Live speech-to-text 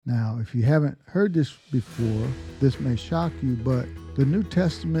Now, if you haven't heard this before, this may shock you, but the New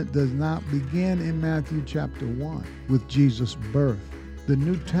Testament does not begin in Matthew chapter 1 with Jesus' birth. The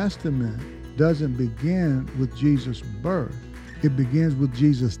New Testament doesn't begin with Jesus' birth. It begins with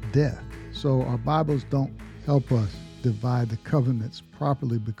Jesus' death. So our Bibles don't help us divide the covenants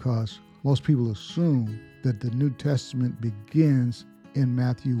properly because most people assume that the New Testament begins in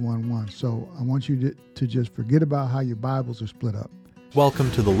Matthew 1:1. So I want you to just forget about how your Bibles are split up.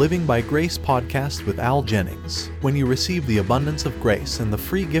 Welcome to the Living by Grace podcast with Al Jennings. When you receive the abundance of grace and the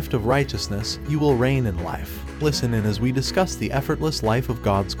free gift of righteousness, you will reign in life. Listen in as we discuss the effortless life of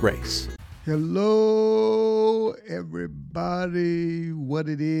God's grace. Hello, everybody. What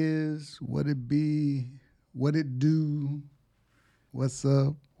it is, what it be, what it do, what's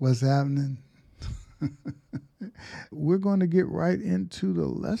up, what's happening. We're going to get right into the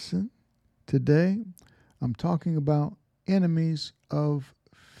lesson today. I'm talking about enemies of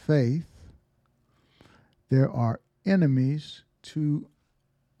faith. There are enemies to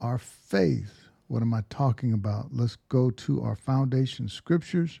our faith. What am I talking about? Let's go to our foundation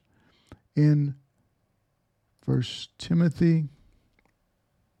scriptures in 1 Timothy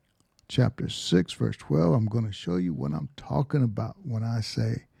chapter 6, verse 12. I'm going to show you what I'm talking about when I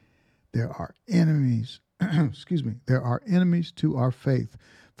say there are enemies. There are enemies to our faith.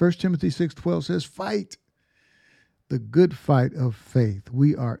 1 Timothy 6:12 says, fight the good fight of faith.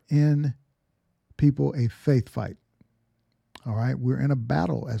 We are in, people, a faith fight. All right? We're in a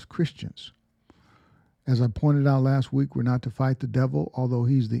battle as Christians. As I pointed out last week, we're not to fight the devil, although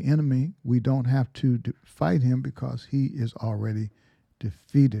he's the enemy. We don't have to fight him because he is already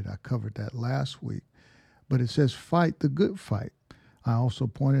defeated. I covered that last week. But it says fight the good fight. I also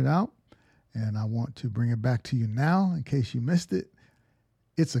pointed out, and I want to bring it back to you now in case you missed it,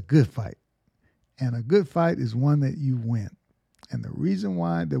 it's a good fight. And a good fight is one that you win. And the reason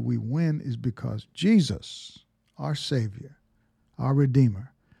why that we win is because Jesus, our Savior, our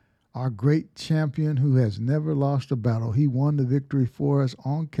Redeemer, our great champion who has never lost a battle, he won the victory for us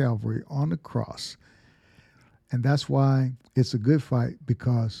on Calvary, on the cross. And that's why it's a good fight,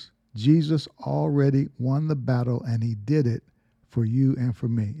 because Jesus already won the battle and he did it for you and for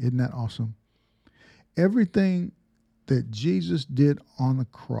me. Isn't that awesome? Everything that Jesus did on the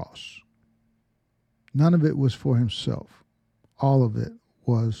cross, none of it was for himself. All of it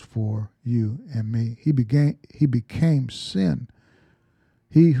was for you and me. He became sin.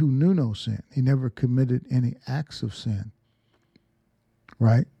 He who knew no sin. He never committed any acts of sin.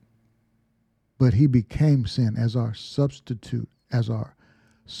 Right? But he became sin as our substitute, as our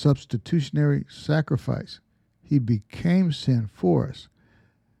substitutionary sacrifice. He became sin for us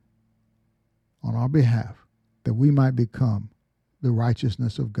on our behalf, that we might become the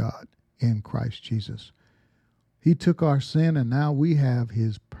righteousness of God in Christ Jesus. He took our sin and now we have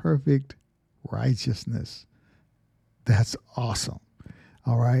his perfect righteousness. That's awesome.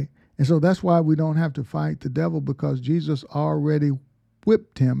 All right. And so that's why we don't have to fight the devil, because Jesus already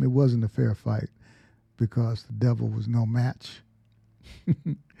whipped him. It wasn't a fair fight because the devil was no match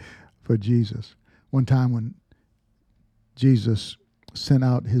for Jesus. One time when Jesus sent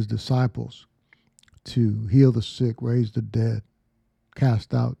out his disciples to heal the sick, raise the dead,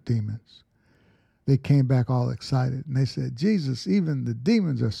 cast out demons, they came back all excited and they said, Jesus, even the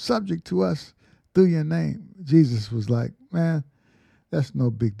demons are subject to us through your name. Jesus was like, man, that's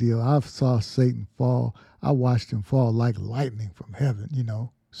no big deal. I saw Satan fall. I watched him fall like lightning from heaven. You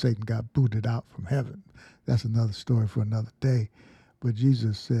know, Satan got booted out from heaven. That's another story for another day. But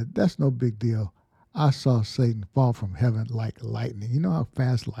Jesus said, that's no big deal. I saw Satan fall from heaven like lightning. You know how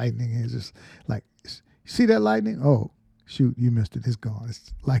fast lightning is? It's like, see that lightning? Oh, shoot, you missed it. It's gone.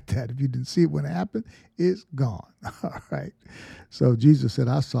 It's like that. If you didn't see it when it happened, it's gone. All right. So Jesus said,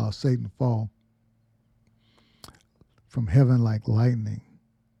 I saw Satan fall from heaven like lightning.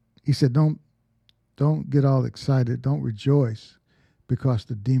 He said, don't get all excited. Don't rejoice because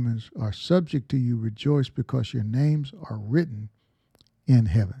the demons are subject to you. Rejoice because your names are written in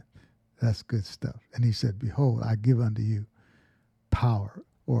heaven. That's good stuff. And he said, behold, I give unto you power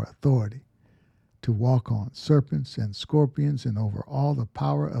or authority to walk on serpents and scorpions and over all the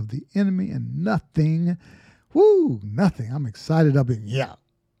power of the enemy, and nothing, nothing. I'm excited up in,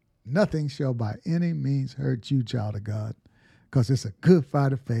 nothing shall by any means hurt you, child of God, because it's a good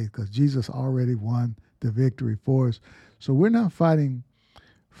fight of faith, because Jesus already won the victory for us. So we're not fighting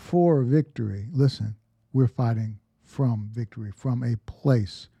for victory. Listen, we're fighting from victory, from a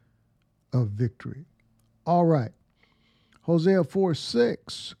place of victory. All right. Hosea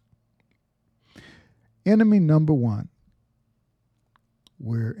 4:6. Enemy number one.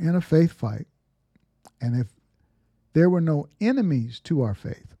 We're in a faith fight. And if there were no enemies to our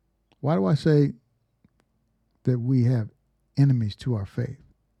faith. Why do I say that we have enemies to our faith?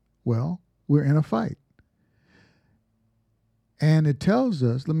 Well, we're in a fight. And it tells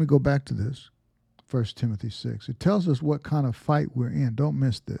us, let me go back to this, 1 Timothy 6. It tells us what kind of fight we're in. Don't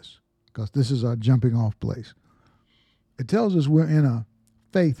miss this, because this is our jumping off place. It tells us we're in a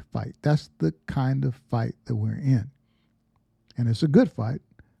faith fight. That's the kind of fight that we're in. And it's a good fight.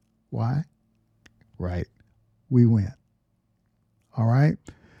 Why? Right. We win. All right?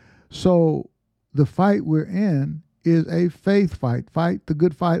 So the fight we're in is a faith fight. Fight the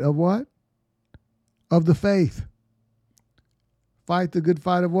good fight of what? Of the faith. Fight the good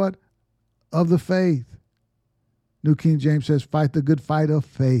fight of what? Of the faith. New King James says, fight the good fight of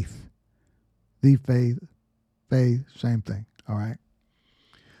faith. The faith, same thing. All right?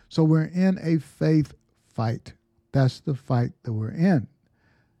 So we're in a faith fight. That's the fight that we're in.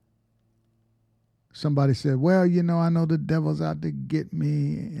 Somebody said, well, I know the devil's out to get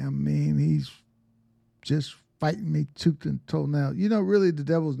me. I mean, he's just fighting me tooth and toe now. Really, the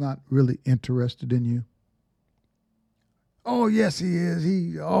devil's not really interested in you. Oh, yes, he is.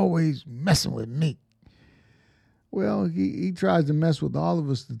 He's always messing with me. Well, he tries to mess with all of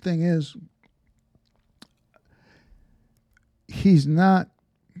us. The thing is, he's not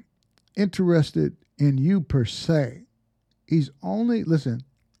interested in you per se. He's only, listen,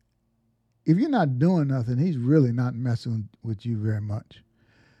 if you're not doing nothing, he's really not messing with you very much,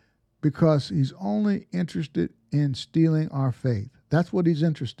 because he's only interested in stealing our faith. That's what he's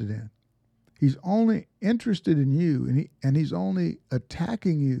interested in. He's only interested in you, and he's only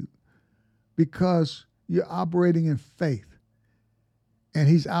attacking you because you're operating in faith. And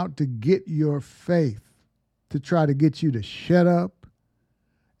he's out to get your faith, to try to get you to shut up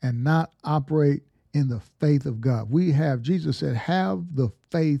and not operate in the faith of God. Jesus said, have the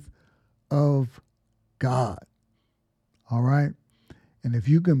faith of God. All right? And if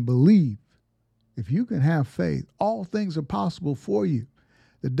you can believe, if you can have faith, all things are possible for you.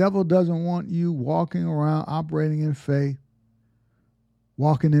 The devil doesn't want you walking around operating in faith,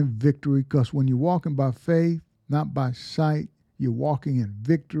 walking in victory, because when you're walking by faith, not by sight, you're walking in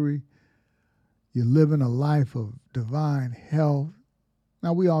victory. You're living a life of divine health.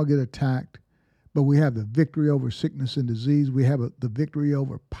 Now, we all get attacked, but we have the victory over sickness and disease. We have the victory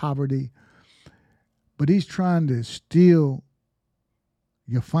over poverty. But he's trying to steal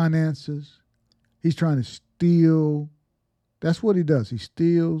your finances. He's trying to steal. That's what he does. He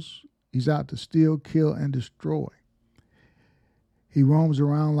steals. He's out to steal, kill, and destroy. He roams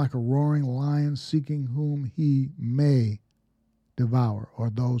around like a roaring lion, seeking whom he may devour,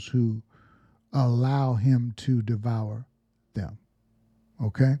 or those who allow him to devour them.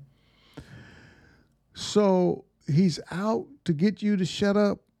 Okay? So he's out to get you to shut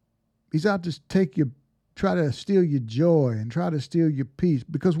up. He's out to try to steal your joy and try to steal your peace.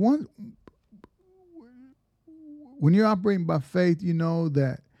 Because when you're operating by faith, you know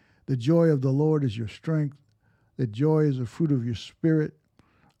that the joy of the Lord is your strength. That joy is a fruit of your spirit.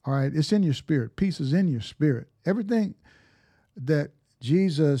 All right, it's in your spirit. Peace is in your spirit. Everything that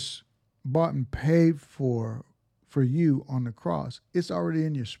Jesus bought and paid for you on the cross, it's already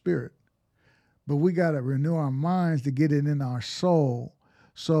in your spirit. But we got to renew our minds to get it in our soul.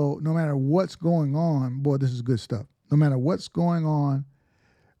 So no matter what's going on, boy, this is good stuff. No matter what's going on,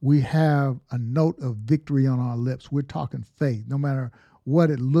 we have a note of victory on our lips. We're talking faith. No matter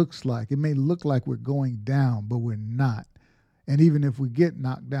what it looks like. It may look like we're going down, but we're not. And even if we get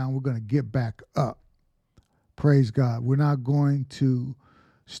knocked down, we're going to get back up. Praise God. We're not going to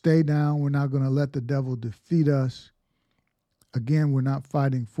stay down. We're not going to let the devil defeat us. Again, we're not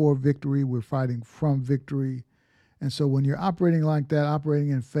fighting for victory. We're fighting from victory. And so when you're operating like that,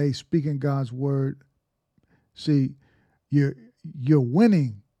 operating in faith, speaking God's word, see, you're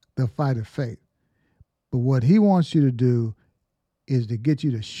winning the fight of faith. But what he wants you to do is to get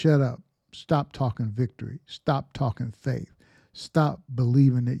you to shut up. Stop talking victory. Stop talking faith. Stop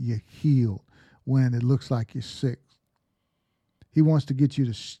believing that you're healed when it looks like you're sick. He wants to get you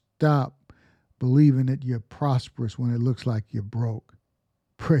to stop believing that you're prosperous when it looks like you're broke.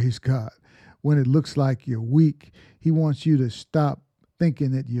 Praise God. When it looks like you're weak, he wants you to stop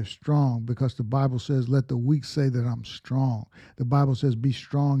thinking that you're strong, because the Bible says, let the weak say that I'm strong. The Bible says, be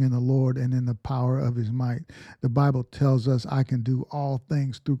strong in the Lord and in the power of his might. The Bible tells us I can do all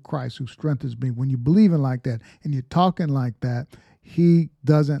things through Christ who strengthens me. When you're believing like that and you're talking like that, he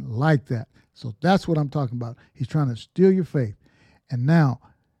doesn't like that. So that's what I'm talking about. He's trying to steal your faith. And now,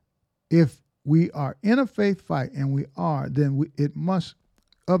 if we are in a faith fight, and we are, then it must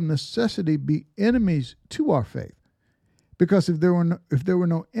of necessity be enemies to our faith. Because if there were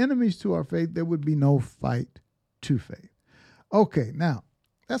no enemies to our faith, there would be no fight to faith. Okay, now,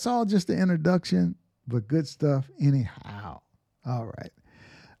 that's all just the introduction, but good stuff anyhow. All right.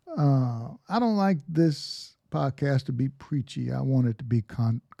 I don't like this podcast to be preachy. I want it to be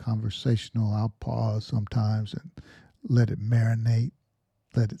conversational. I'll pause sometimes and let it marinate,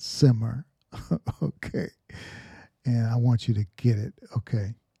 let it simmer. Okay. And I want you to get it.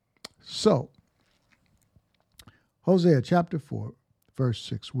 Okay. So, Hosea chapter 4, verse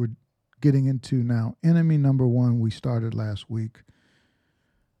 6. We're getting into now enemy number one. We started last week.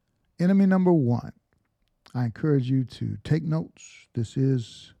 Enemy number one. I encourage you to take notes. This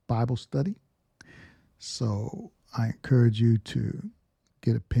is Bible study. So I encourage you to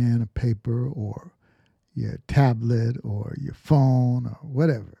get a pen, a paper, or your tablet, or your phone, or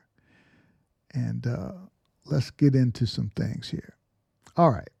whatever. And let's get into some things here. All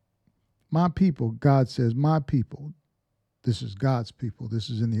right. My people, God says, my people. This is God's people. This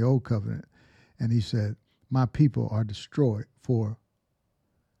is in the Old Covenant. And he said, my people are destroyed for,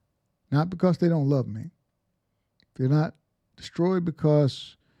 not because they don't love me. They're not destroyed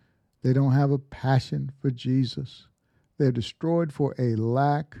because they don't have a passion for Jesus. They're destroyed for a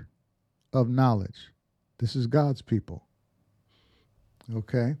lack of knowledge. This is God's people.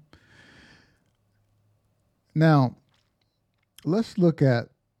 Okay? Now, let's look at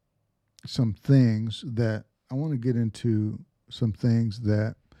some things that I want to get into, some things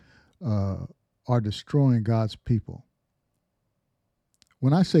that are destroying God's people.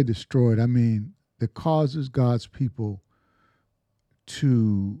 When I say destroyed, I mean that causes God's people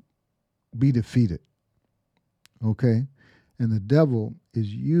to be defeated. Okay? And the devil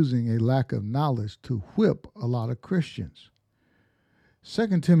is using a lack of knowledge to whip a lot of Christians.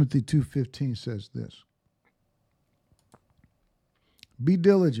 2 Timothy 2:15 says this. Be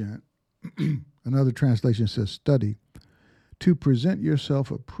diligent, another translation says study, to present yourself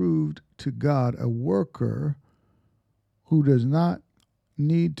approved to God, a worker who does not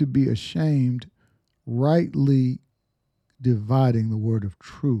need to be ashamed, rightly dividing the word of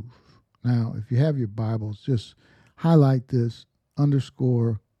truth. Now, if you have your Bibles, just highlight this,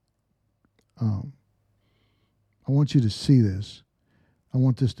 underscore. I want you to see this. I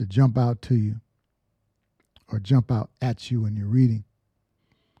want this to jump out to you or jump out at you when you're reading.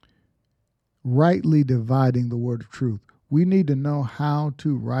 Rightly dividing the word of truth. We need to know how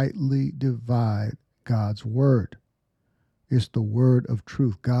to rightly divide God's word. It's the word of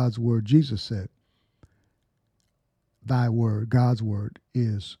truth, God's word. Jesus said, thy word, God's word,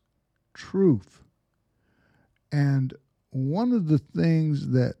 is truth. And one of the things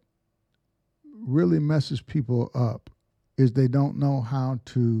that really messes people up is they don't know how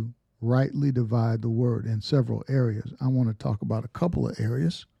to rightly divide the word in several areas. I want to talk about a couple of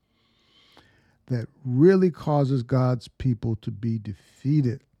areas that really causes God's people to be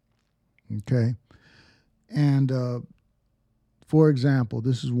defeated. Okay? And for example,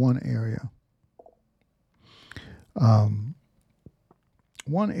 this is one area.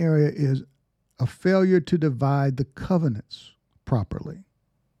 One area is a failure to divide the covenants properly.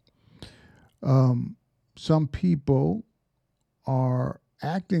 Some people are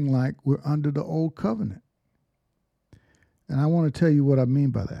acting like we're under the old covenant. And I want to tell you what I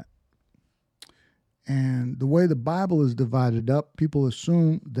mean by that. And the way the Bible is divided up, people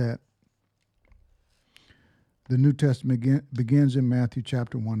assume that the New Testament begins in Matthew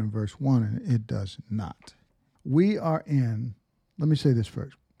chapter 1 and verse 1, and it does not. We are in, let me say this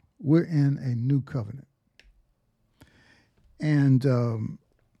first, we're in a new covenant. And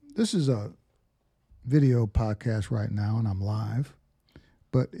this is a video podcast right now, and I'm live,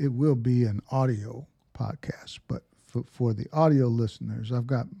 but it will be an audio podcast. But for the audio listeners, I've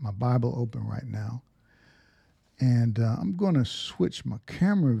got my Bible open right now, and I'm going to switch my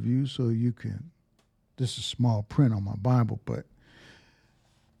camera view so you can, this is small print on my Bible, but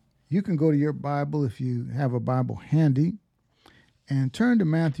you can go to your Bible if you have a Bible handy and turn to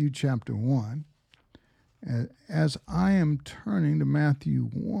Matthew chapter 1. As I am turning to Matthew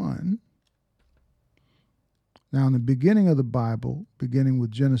 1, now in the beginning of the Bible, beginning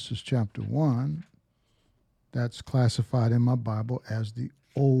with Genesis chapter 1, that's classified in my Bible as the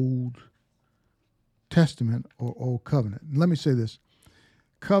Old Testament or Old Covenant. And let me say this.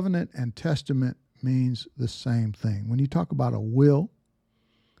 Covenant and testament means the same thing. When you talk about a will,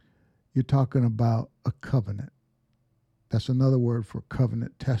 you're talking about a covenant. That's another word for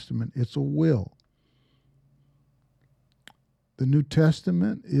covenant, testament. It's a will. The New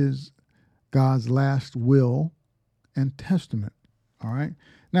Testament is God's last will and testament. All right?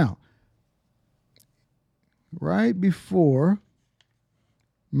 Now, right before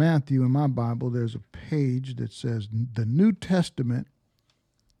Matthew in my Bible, there's a page that says the New Testament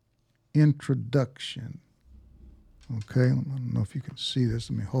introduction. Okay, I don't know if you can see this.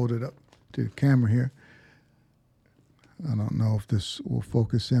 Let me hold it up to the camera here. I don't know if this will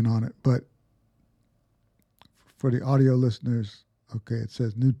focus in on it, but for the audio listeners, okay, it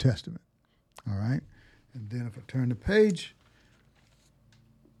says New Testament. All right. And then if I turn the page,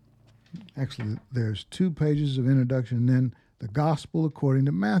 actually, there's 2 pages of introduction, and then the gospel according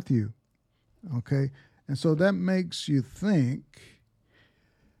to Matthew. Okay. And so that makes you think,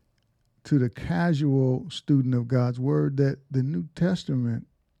 to the casual student of God's word, that the New Testament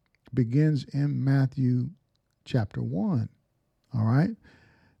begins in Matthew chapter 1. All right.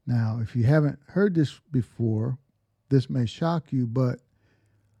 Now, if you haven't heard this before, this may shock you, but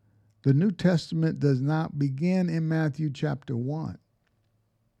the New Testament does not begin in Matthew chapter 1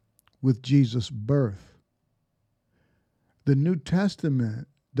 with Jesus' birth. The New Testament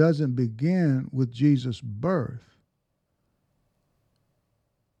doesn't begin with Jesus' birth.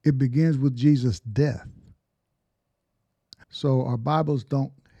 It begins with Jesus' death. So our Bibles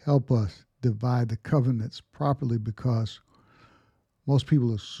don't help us divide the covenants properly, because most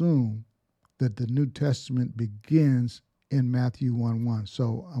people assume that the New Testament begins in Matthew 1:1.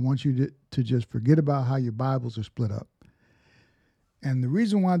 So I want you to just forget about how your Bibles are split up. And the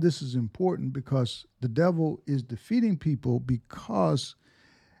reason why this is important, because the devil is defeating people because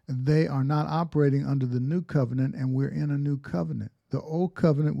they are not operating under the new covenant, and we're in a new covenant. The old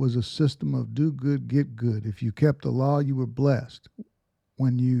covenant was a system of do good, get good. If you kept the law, you were blessed.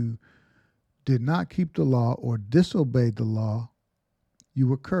 When you did not keep the law or disobeyed the law, you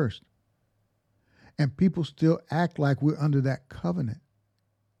were cursed. And people still act like we're under that covenant,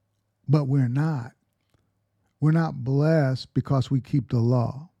 but we're not. We're not blessed because we keep the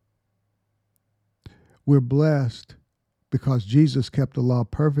law. We're blessed because Jesus kept the law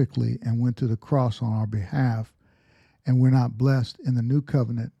perfectly and went to the cross on our behalf. And we're not blessed in the new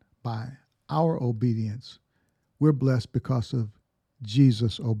covenant by our obedience. We're blessed because of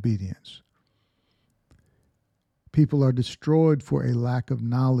Jesus' obedience. People are destroyed for a lack of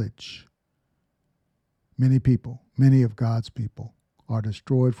knowledge. Many people, many of God's people, are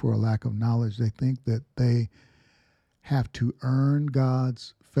destroyed for a lack of knowledge. They think that they have to earn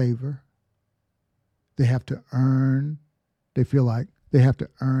God's favor. They feel like they have to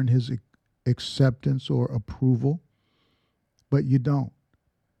earn his acceptance or approval, but you don't.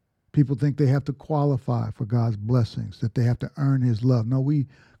 People think they have to qualify for God's blessings, that they have to earn his love. No, we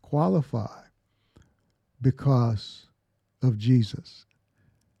qualify because of Jesus.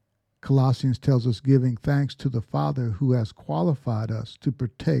 Colossians tells us, giving thanks to the Father who has qualified us to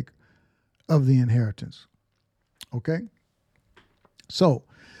partake of the inheritance. Okay? So,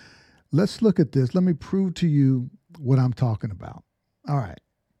 let's look at this. Let me prove to you what I'm talking about. All right.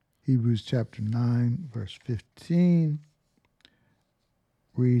 Hebrews chapter 9, verse 15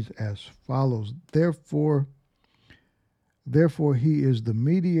 reads as follows. Therefore he is the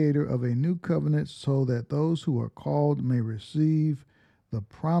mediator of a new covenant, so that those who are called may receive the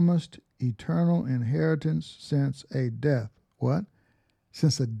promised eternal inheritance, since a death, what?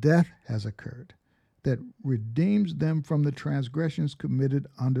 Since a death has occurred that redeems them from the transgressions committed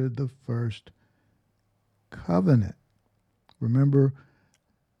under the first covenant. Remember,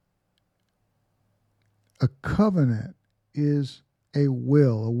 a covenant is a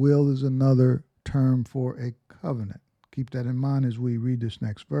will. A will is another term for a covenant. Keep that in mind as we read this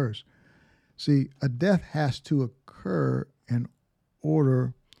next verse. See, a death has to occur in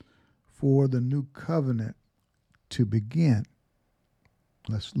order for the new covenant to begin.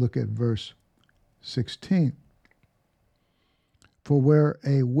 Let's look at verse 16. For where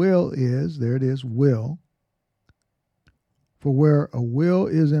a will is, there it is, will. For where a will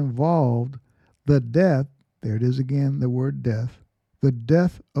is involved, the death, there it is again, the word death, the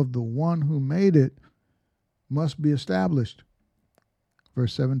death of the one who made it must be established.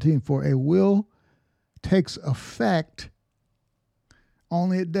 Verse 17, for a will takes effect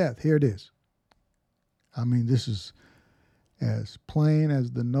only at death. Here it is. I mean, this is as plain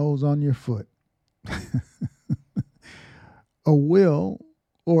as the nose on your foot. A will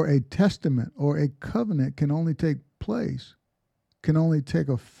or a testament or a covenant can only take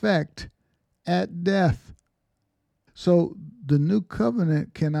effect at death. So the new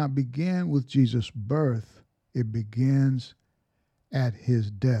covenant cannot begin with Jesus' birth. It begins at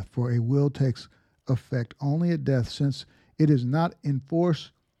his death. For a will takes effect only at death, since it is not in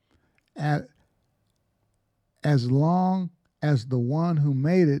force as long as the one who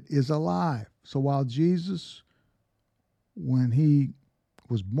made it is alive. So while Jesus, when he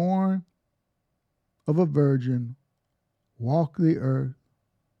was born of a virgin, walked the earth,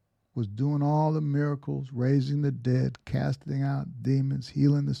 was doing all the miracles, raising the dead, casting out demons,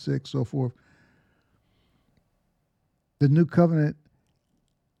 healing the sick, so forth, The new covenant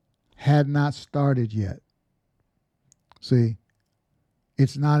had not started yet. See,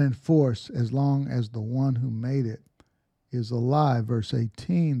 it's not in force as long as the one who made it is alive. Verse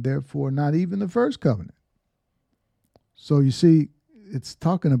 18, therefore, not even the first covenant. So you see, it's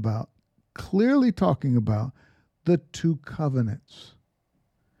clearly talking about the two covenants.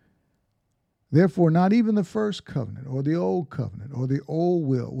 Therefore, not even the first covenant or the old covenant or the old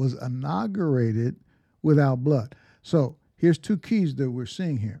will was inaugurated without blood. So here's two keys that we're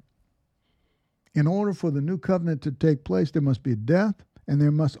seeing here. In order for the new covenant to take place, there must be death, and there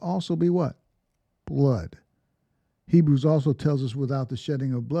must also be what? Blood. Hebrews also tells us without the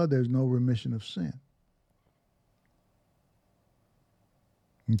shedding of blood, there's no remission of sin.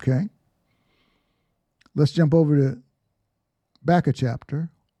 Okay? Let's jump over to back a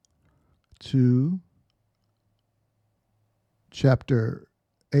chapter to chapter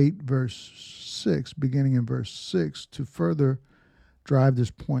 8, verse 6, beginning in verse 6, to further drive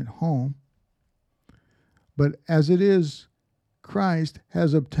this point home. But as it is, Christ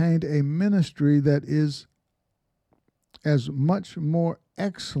has obtained a ministry that is as much more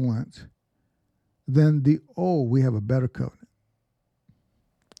excellent than the old. We have a better covenant.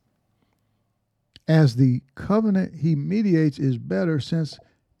 As the covenant he mediates is better, since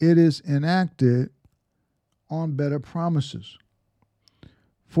it is enacted on better promises.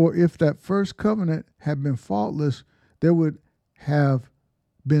 For if that first covenant had been faultless, there would have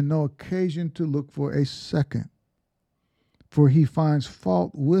been no occasion to look for a second. For he finds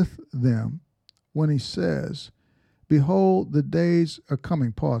fault with them when he says, behold, the days are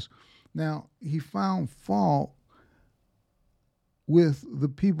coming. Pause. Now, he found fault with the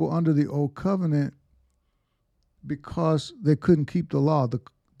people under the old covenant because they couldn't keep the law.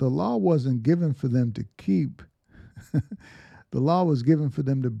 The law wasn't given for them to keep. The law was given for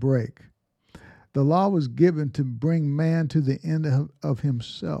them to break. The law was given to bring man to the end of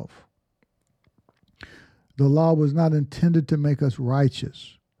himself. The law was not intended to make us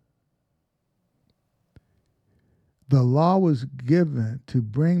righteous. The law was given to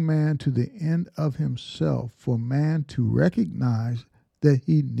bring man to the end of himself, for man to recognize that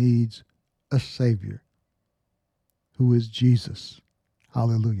he needs a Savior, who is Jesus.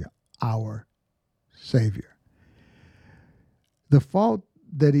 Hallelujah, our Savior. The fault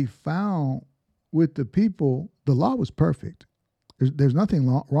that he found with the people, the law was perfect. There's nothing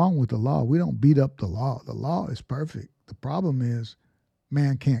wrong with the law. We don't beat up the law. The law is perfect. The problem is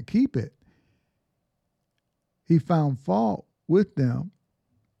man can't keep it. He found fault with them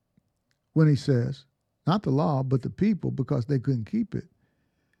when he says, not the law, but the people, because they couldn't keep it.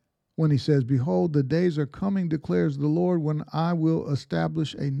 When he says, behold, the days are coming, declares the Lord, when I will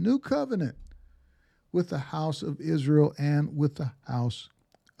establish a new covenant with the house of Israel and with the house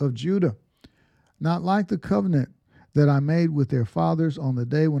of Judah. Not like the covenant that I made with their fathers on the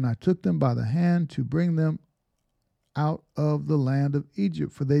day when I took them by the hand to bring them out of the land of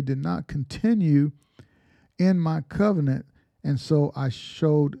Egypt, for they did not continue in my covenant, and so I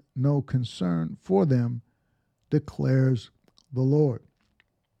showed no concern for them, declares the Lord.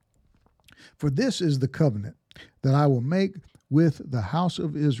 For this is the covenant that I will make with the house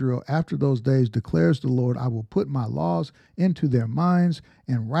of Israel after those days, declares the Lord. I will put my laws into their minds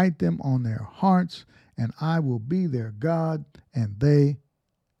and write them on their hearts, and I will be their God, and they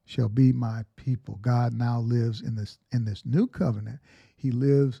shall be my people. God now lives in this new covenant. He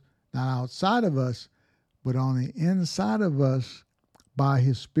lives not outside of us, but on the inside of us by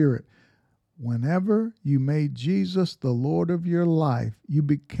his Spirit. Whenever you made Jesus the Lord of your life, you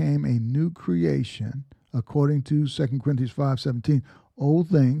became a new creation, according to 2 Corinthians 5:17. Old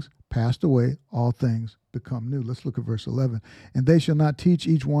things passed away, all things become new. Let's look at verse 11. And they shall not teach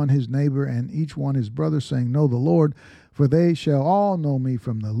each one his neighbor and each one his brother, saying, know the Lord, for they shall all know me,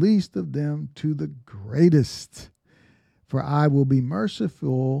 from the least of them to the greatest. For I will be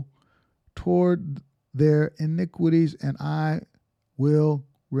merciful toward their iniquities, and I will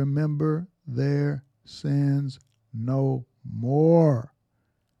remember their sins no more.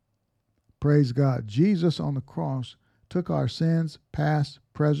 Praise God. Jesus on the cross took our sins, past,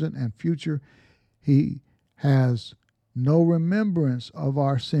 present, and future. He has no remembrance of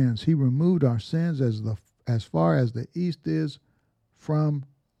our sins. He removed our sins as far as the east is from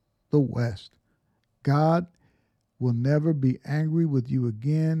the west. God will never be angry with you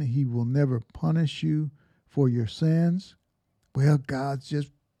again. He will never punish you for your sins. Well, God's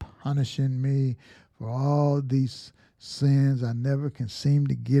just punishing me for all these sins. I never can seem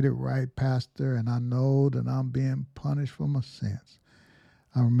to get it right, Pastor, and I know that I'm being punished for my sins.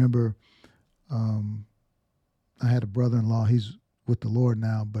 I remember I had a brother-in-law. He's with the Lord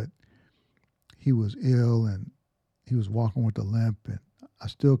now, but he was ill, and he was walking with a limp, and I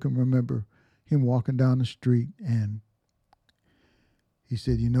still can remember him walking down the street, and he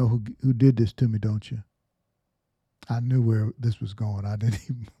said, "You know who did this to me, don't you?" I knew where this was going. I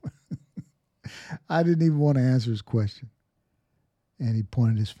didn't even want to answer his question. And he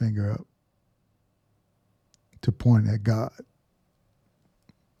pointed his finger up to point at God.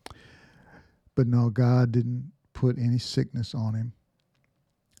 But no, God didn't put any sickness on him.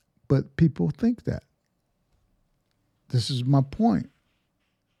 But people think that. This is my point.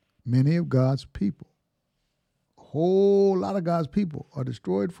 Many of God's people, a whole lot of God's people, are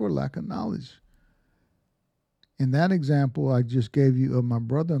destroyed for lack of knowledge. In that example I just gave you of my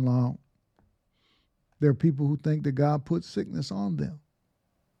brother-in-law, there are people who think that God put sickness on them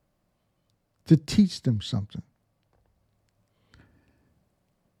to teach them something.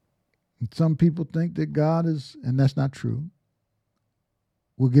 And some people think that God is, and that's not true.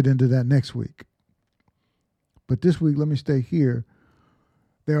 We'll get into that next week. But this week, let me stay here.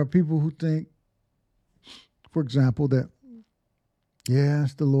 There are people who think, for example, that,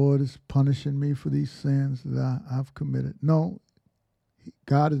 yes, the Lord is punishing me for these sins that I've committed. No,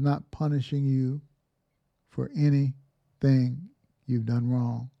 God is not punishing you for anything you've done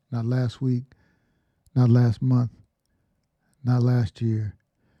wrong. Not last week, not last month, not last year,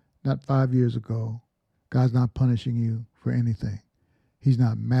 not 5 years ago. God's not punishing you for anything. He's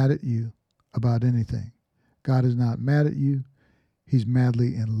not mad at you about anything. God is not mad at you. He's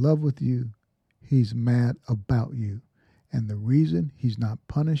madly in love with you. He's mad about you. And the reason he's not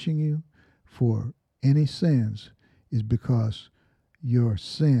punishing you for any sins is because your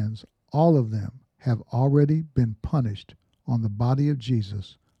sins, all of them, have already been punished on the body of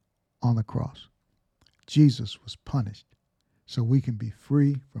Jesus on the cross. Jesus was punished so we can be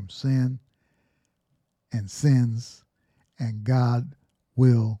free from sin and sins, and God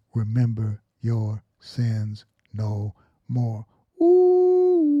will remember your sins no more.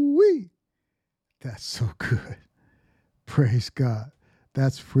 Ooh-wee! That's so good. Praise God.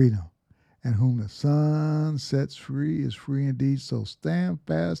 That's freedom. And whom the Son sets free is free indeed. So stand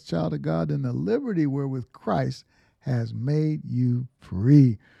fast, child of God, in the liberty wherewith Christ has made you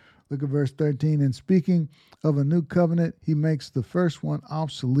free. Look at verse 13. And speaking of a new covenant, he makes the first one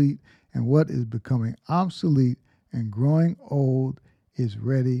obsolete, and what is becoming obsolete and growing old is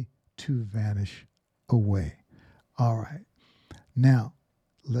ready to vanish away. All right. Now,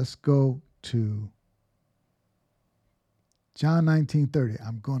 let's go to John 19:30.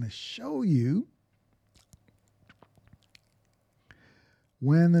 I'm going to show you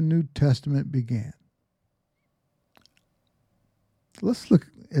when the New Testament began. Let's look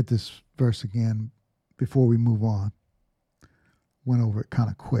at this verse again before we move on. Went over it kind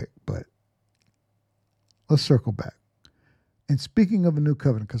of quick, but let's circle back. And speaking of a new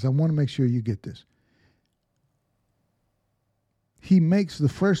covenant, because I want to make sure you get this. He makes the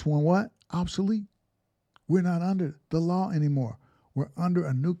first one what? Obsolete. We're not under the law anymore. We're under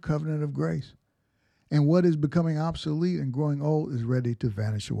a new covenant of grace. And what is becoming obsolete and growing old is ready to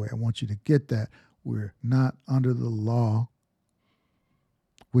vanish away. I want you to get that. We're not under the law,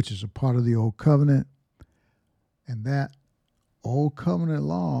 which is a part of the old covenant. And that old covenant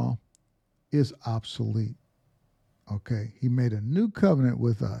law is obsolete. Okay? He made a new covenant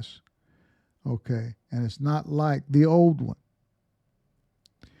with us. Okay? And it's not like the old one.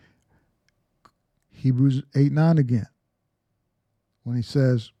 Hebrews 8:9 again, when he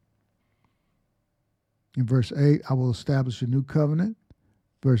says in verse 8, I will establish a new covenant.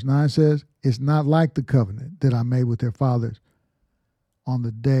 Verse 9 says, it's not like the covenant that I made with their fathers on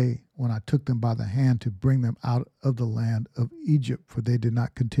the day when I took them by the hand to bring them out of the land of Egypt, for they did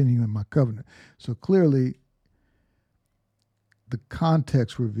not continue in my covenant. So clearly, the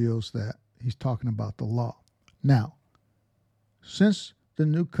context reveals that he's talking about the law. Now, since the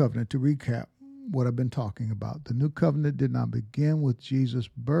new covenant, to recap what I've been talking about, the new covenant did not begin with Jesus'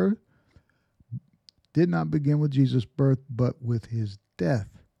 birth, but with his death.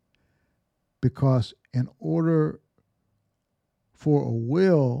 Because in order for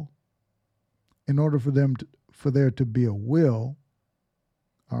there to be a will,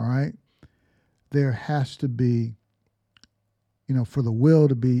 all right, there has to be, for the will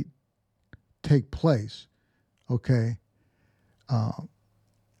to take place, okay,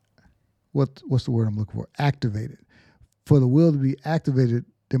 what's the word I'm looking for? Activated. For the will to be activated,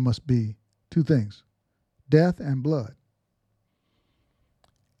 there must be two things, death and blood.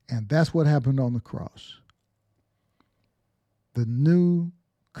 And that's what happened on the cross. The new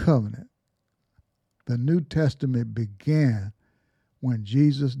covenant, the New Testament began when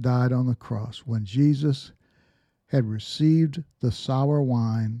Jesus died on the cross, when Jesus had received the sour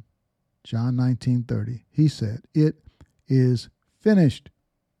wine John 19:30, he said, "It is finished."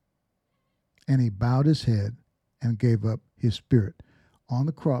 And he bowed his head and gave up his spirit. On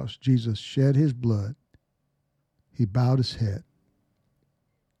the cross, Jesus shed his blood. He bowed his head.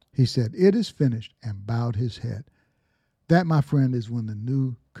 He said, "It is finished," and bowed his head. That, my friend, is when the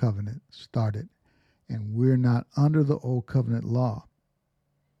new covenant started. And we're not under the old covenant law.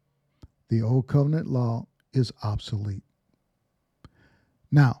 The old covenant law is obsolete.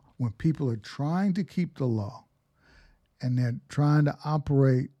 Now, when people are trying to keep the law and they're trying to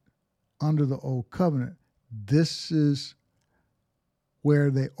operate under the old covenant, this is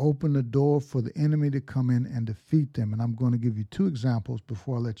where they open the door for the enemy to come in and defeat them. And I'm going to give you two examples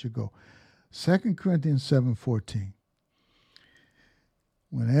before I let you go. 2 Corinthians 7:14.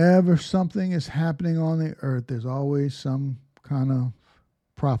 Whenever something is happening on the earth, there's always some kind of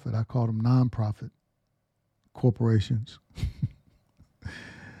prophet. I call them non-profit corporations.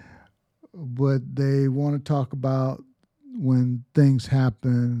 But they want to talk about when things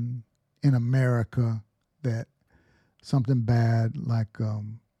happen in America, that something bad, like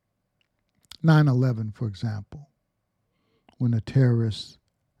 9/11, for example, when the terrorists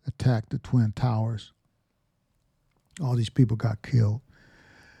attacked the Twin Towers. All these people got killed.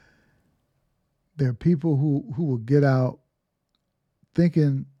 There are people who will get out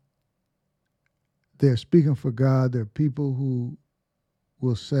thinking they're speaking for God. There are people who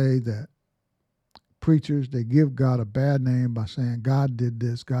will say that preachers, they give God a bad name by saying God did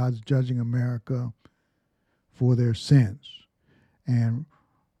this, God's judging America for their sins. And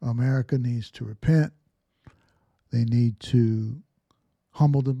America needs to repent. They need to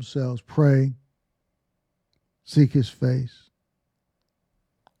humble themselves, pray, seek his face.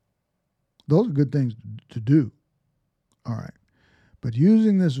 Those are good things to do. All right. But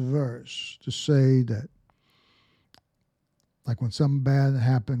using this verse to say that, like when something bad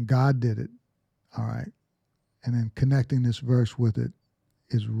happened, God did it. All right. And then connecting this verse with it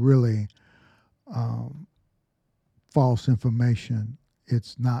is really false information.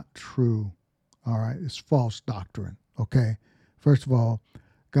 It's not true. All right. It's false doctrine. Okay. First of all,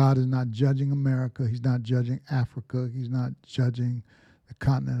 God is not judging America. He's not judging Africa. He's not judging the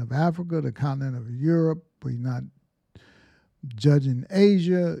continent of Africa, the continent of Europe. He's not judging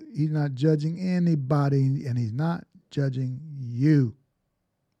Asia. He's not judging anybody, and he's not judging you.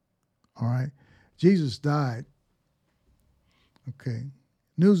 All right. Jesus died. Okay.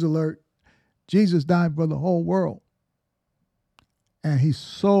 News alert. Jesus died for the whole world. And he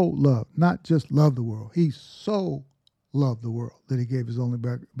so loved, not just loved the world, he so loved the world that he gave his only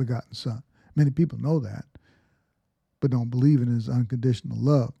begotten son. Many people know that, but don't believe in his unconditional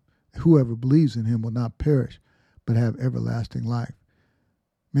love. Whoever believes in him will not perish, but have everlasting life.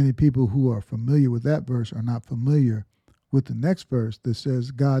 Many people who are familiar with that verse are not familiar with the next verse that says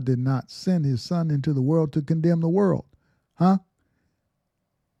God did not send his son into the world to condemn the world. Huh?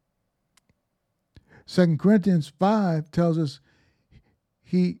 2 Corinthians 5 tells us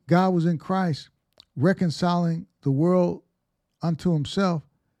God was in Christ reconciling the world unto himself,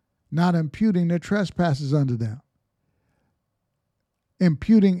 not imputing their trespasses unto them.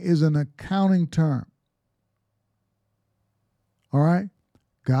 Imputing is an accounting term. All right?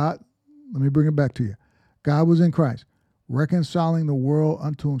 God, let me bring it back to you. God was in Christ, reconciling the world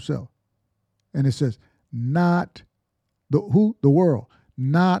unto himself. And it says, not the world,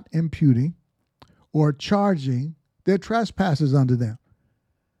 not imputing or charging their trespasses unto them.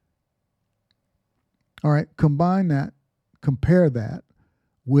 All right, compare that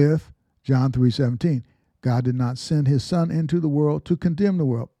with John 3:17. God did not send his son into the world to condemn the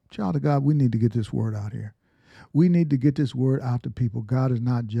world. Child of God, we need to get this word out here. We need to get this word out to people. God is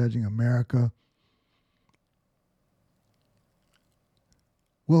not judging America.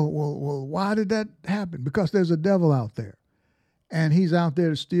 Well, why did that happen? Because there's a devil out there. And he's out there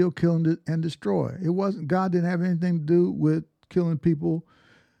to steal, kill, and destroy. God didn't have anything to do with killing people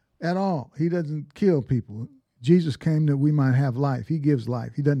at all. He doesn't kill people. Jesus came that we might have life. He gives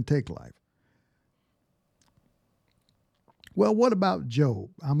life. He doesn't take life. Well, what about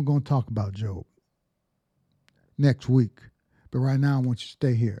Job? I'm going to talk about Job next week. But right now, I want you to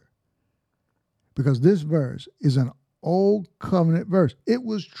stay here. Because this verse is an old covenant verse. It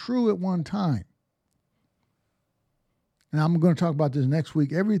was true at one time. And I'm going to talk about this next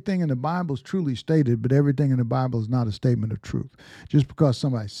week. Everything in the Bible is truly stated, but everything in the Bible is not a statement of truth. Just because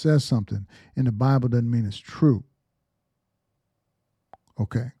somebody says something in the Bible doesn't mean it's true.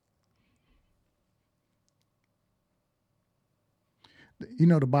 Okay. You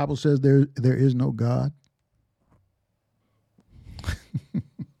know, the Bible says there is no God.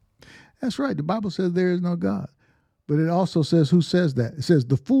 That's right. The Bible says there is no God. But it also says, who says that? It says,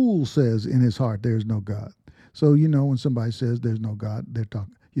 the fool says in his heart, there is no God. So, when somebody says there's no God, they're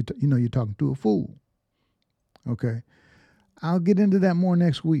talking, you're talking to a fool. Okay. I'll get into that more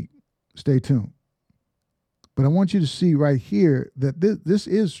next week. Stay tuned. But I want you to see right here that this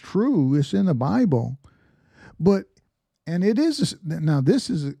is true. It's in the Bible. And it is, now this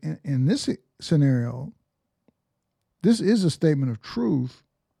is, in this scenario, this is a statement of truth,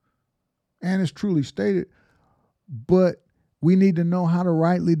 and it's truly stated, but we need to know how to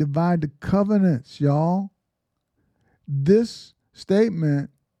rightly divide the covenants, y'all. This statement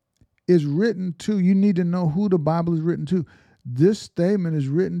is written to, you need to know who the Bible is written to. This statement is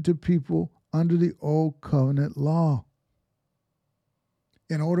written to people under the old covenant law.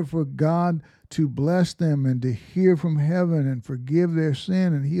 In order for God to bless them and to hear from heaven and forgive their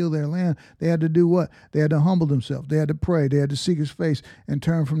sin and heal their land, they had to do what? They had to humble themselves. They had to pray. They had to seek his face and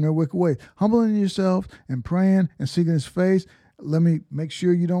turn from their wicked ways. Humbling yourself and praying and seeking his face, let me make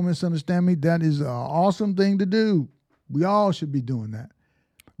sure you don't misunderstand me. That is an awesome thing to do. We all should be doing that.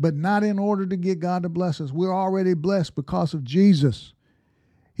 But not in order to get God to bless us. We're already blessed because of Jesus.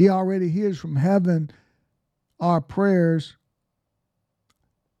 He already hears from heaven our prayers.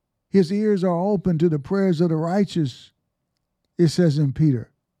 His ears are open to the prayers of the righteous, it says in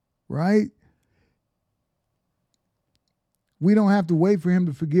Peter, right? We don't have to wait for him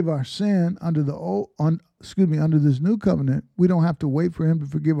to forgive our sin under this new covenant. We don't have to wait for him to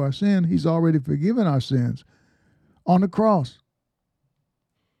forgive our sin. He's already forgiven our sins on the cross.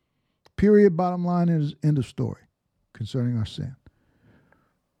 Period. Bottom line is end of story concerning our sin.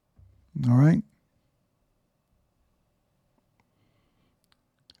 All right.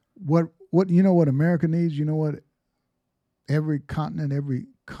 What America needs? You know what every continent, every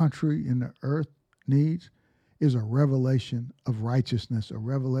country in the earth needs is a revelation of righteousness, a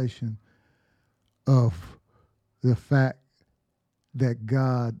revelation of the fact that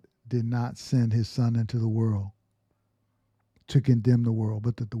God did not send his son into the world to condemn the world,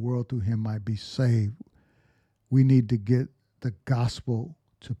 but that the world through him might be saved. We need to get the gospel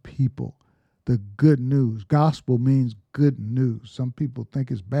to people. The good news. Gospel means good news. Some people think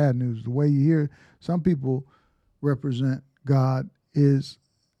it's bad news. The way you hear some people represent God is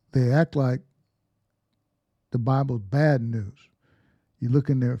they act like the Bible's bad news. You look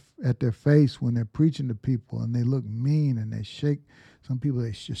at their face when they're preaching to people, and they look mean, and they shake. Some people,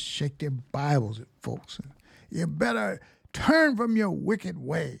 they just shake their Bibles at folks. And, you better turn from your wicked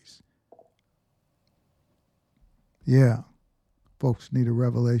ways. Yeah. Folks need a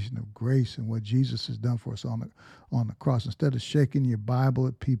revelation of grace and what Jesus has done for us on the cross. Instead of shaking your Bible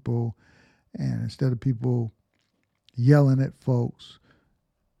at people, and instead of people yelling at folks,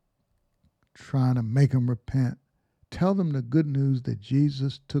 trying to make them repent, tell them the good news that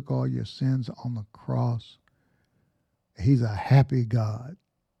Jesus took all your sins on the cross. He's a happy God.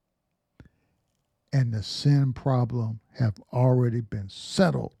 And the sin problem have already been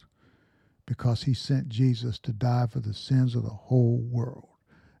settled, because he sent Jesus to die for the sins of the whole world.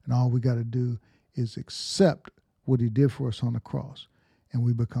 And all we got to do is accept what he did for us on the cross, and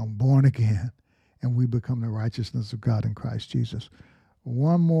we become born again, and we become the righteousness of God in Christ Jesus.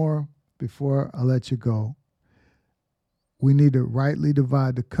 One more before I let you go. We need to rightly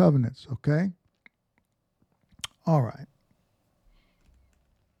divide the covenants, okay? All right.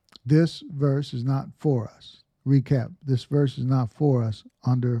 This verse is not for us. Recap. This verse is not for us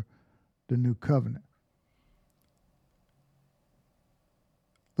under the new covenant.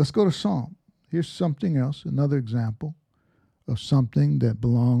 Let's go to Psalm. Here's something else, another example of something that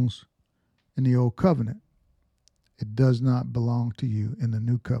belongs in the old covenant. It does not belong to you in the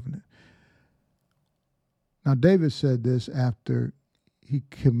new covenant. Now, David said this after he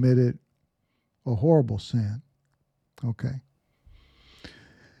committed a horrible sin. Okay.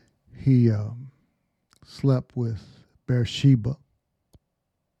 He slept with Bathsheba,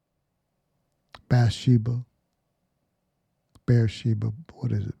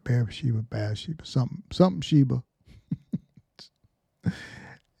 what is it? Bathsheba, something Sheba.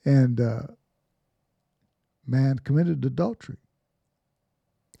 And man committed adultery.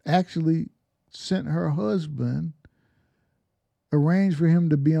 Actually sent her husband, arranged for him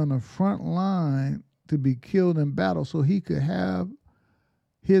to be on the front line to be killed in battle so he could have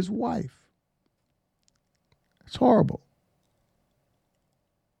his wife. It's horrible.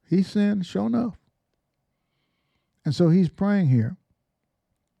 He sinned, sure enough. And so he's praying here.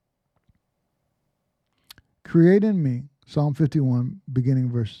 Create in me, Psalm 51, beginning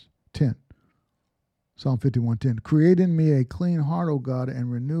verse 10. Psalm 51:10. Create in me a clean heart, O God,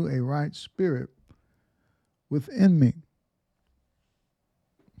 and renew a right spirit within me.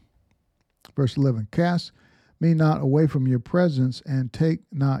 Verse 11. Cast me not away from your presence, and take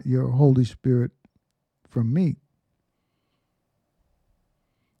not your Holy Spirit from me.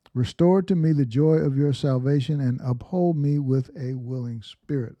 Restore to me the joy of your salvation, and uphold me with a willing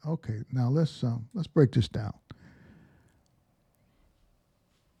spirit. Okay, now let's break this down.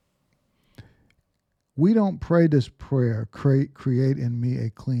 We don't pray this prayer, create in me a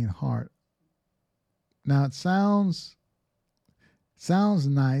clean heart. Now it sounds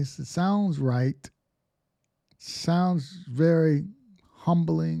nice, it sounds right, sounds very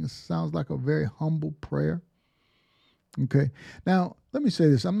humbling, it sounds like a very humble prayer. Okay, now let me say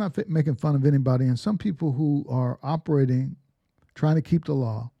this. I'm not making fun of anybody, and some people who are operating, trying to keep the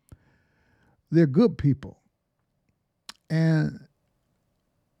law, they're good people. And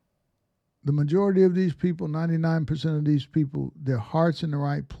the majority of these people, 99% of these people, their heart's in the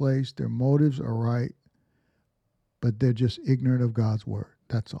right place, their motives are right, but they're just ignorant of God's word.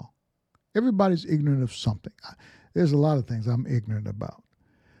 That's all. Everybody's ignorant of something. There's a lot of things I'm ignorant about.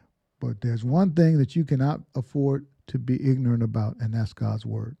 But there's one thing that you cannot afford to be ignorant about, and that's God's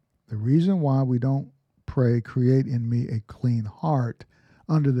word. The reason why we don't pray, create in me a clean heart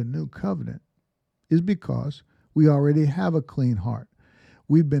under the new covenant is because we already have a clean heart.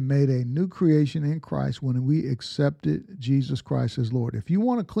 We've been made a new creation in Christ when we accepted Jesus Christ as Lord. If you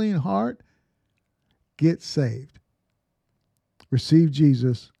want a clean heart, get saved. Receive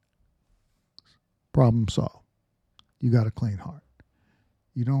Jesus, problem solved. You got a clean heart.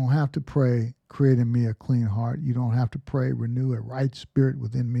 You don't have to pray, create in me a clean heart. You don't have to pray, renew a right spirit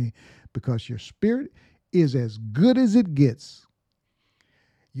within me, because your spirit is as good as it gets.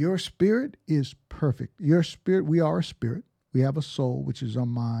 Your spirit is perfect. Your spirit, we are a spirit. We have a soul, which is our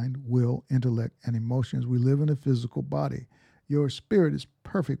mind, will, intellect, and emotions. We live in a physical body. Your spirit is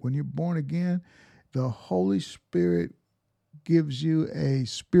perfect. When you're born again, the Holy Spirit gives you a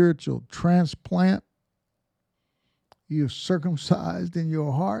spiritual transplant. You're circumcised in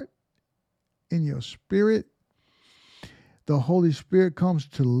your heart, in your spirit. The Holy Spirit comes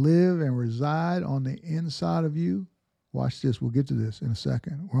to live and reside on the inside of you. Watch this. We'll get to this in a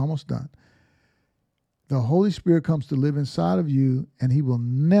second. We're almost done. The Holy Spirit comes to live inside of you, and he will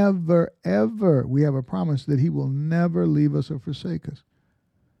never, ever, we have a promise that he will never leave us or forsake us.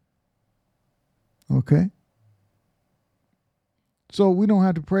 Okay? So we don't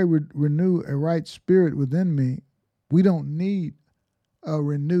have to pray, renew a right spirit within me. We don't need a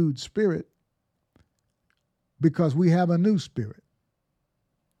renewed spirit because we have a new spirit.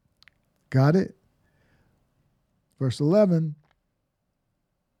 Got it? Verse 11,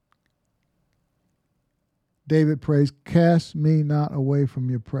 David prays, cast me not away from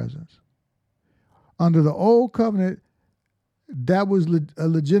your presence. Under the old covenant, that was a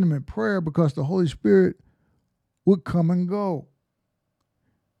legitimate prayer because the Holy Spirit would come and go.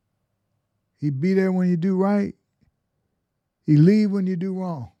 He'd be there when you do right. He leave when you do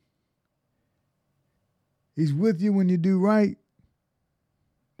wrong. He's with you when you do right.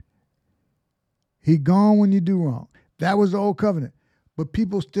 He gone when you do wrong. That was the old covenant. But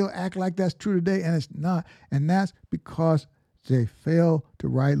people still act like that's true today, and it's not. And that's because they fail to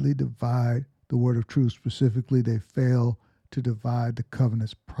rightly divide the word of truth. Specifically, they fail to divide the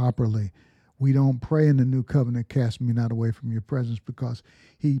covenants properly. We don't pray in the new covenant, cast me not away from your presence, because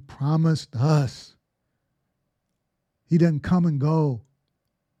he promised us. He doesn't come and go.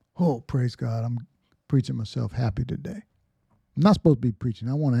 Oh, praise God. I'm preaching myself happy today. I'm not supposed to be preaching.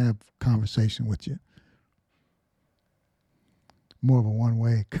 I want to have a conversation with you. More of a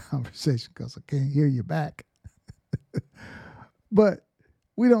one-way conversation because I can't hear you back. But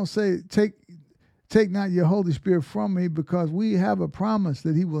we don't say, take not your Holy Spirit from me, because we have a promise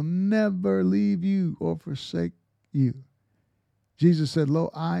that he will never leave you or forsake you. Jesus said, lo,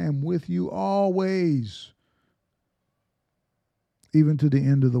 I am with you always, even to the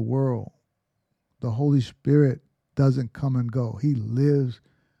end of the world. The Holy Spirit doesn't come and go. He lives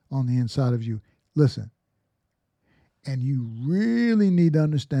on the inside of you. Listen, and you really need to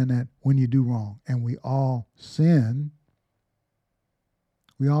understand that when you do wrong, and we all sin,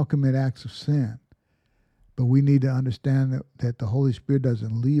 we all commit acts of sin, but we need to understand that the Holy Spirit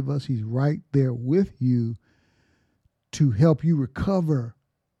doesn't leave us. He's right there with you to help you recover.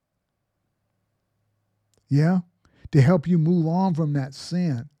 Yeah? To help you move on from that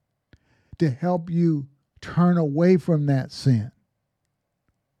sin, to help you turn away from that sin.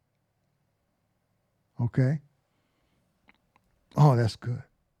 Okay? Oh, that's good.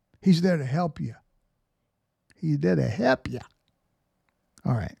 He's there to help you. He's there to help you.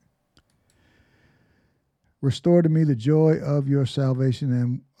 All right. Restore to me the joy of your salvation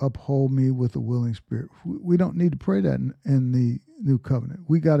and uphold me with a willing spirit. We don't need to pray that in the new covenant.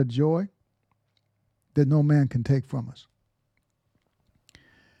 We got a joy. that no man can take from us.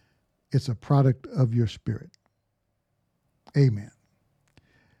 It's a product of your spirit. Amen.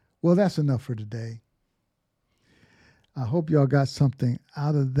 Well, that's enough for today. I hope y'all got something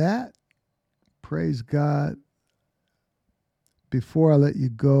out of that. Praise God. Before I let you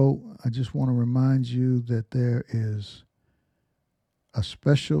go, I just want to remind you that there is a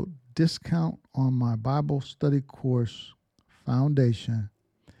special discount on my Bible study course, Foundation.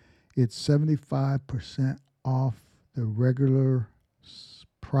 It's 75% off the regular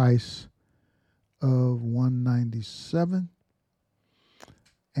price of $197.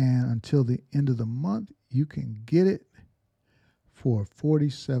 And until the end of the month, you can get it for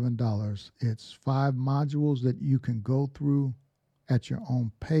 $47. It's 5 modules that you can go through at your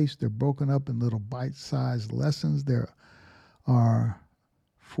own pace. They're broken up in little bite-sized lessons. There are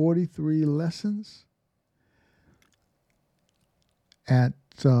 43 lessons at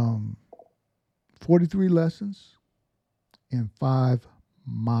 43 lessons in 5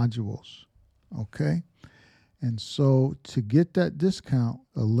 modules. Okay? And so to get that discount,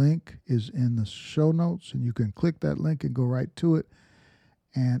 a link is in the show notes, and you can click that link and go right to it,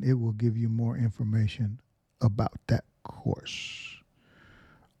 and it will give you more information about that course.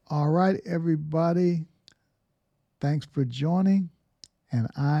 All right, everybody. Thanks for joining, and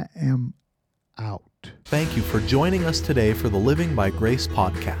I am out. Thank you for joining us today for the Living by Grace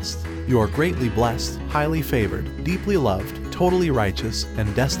podcast. You are greatly blessed, highly favored, deeply loved, totally righteous,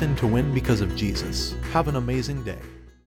 and destined to win because of Jesus. Have an amazing day.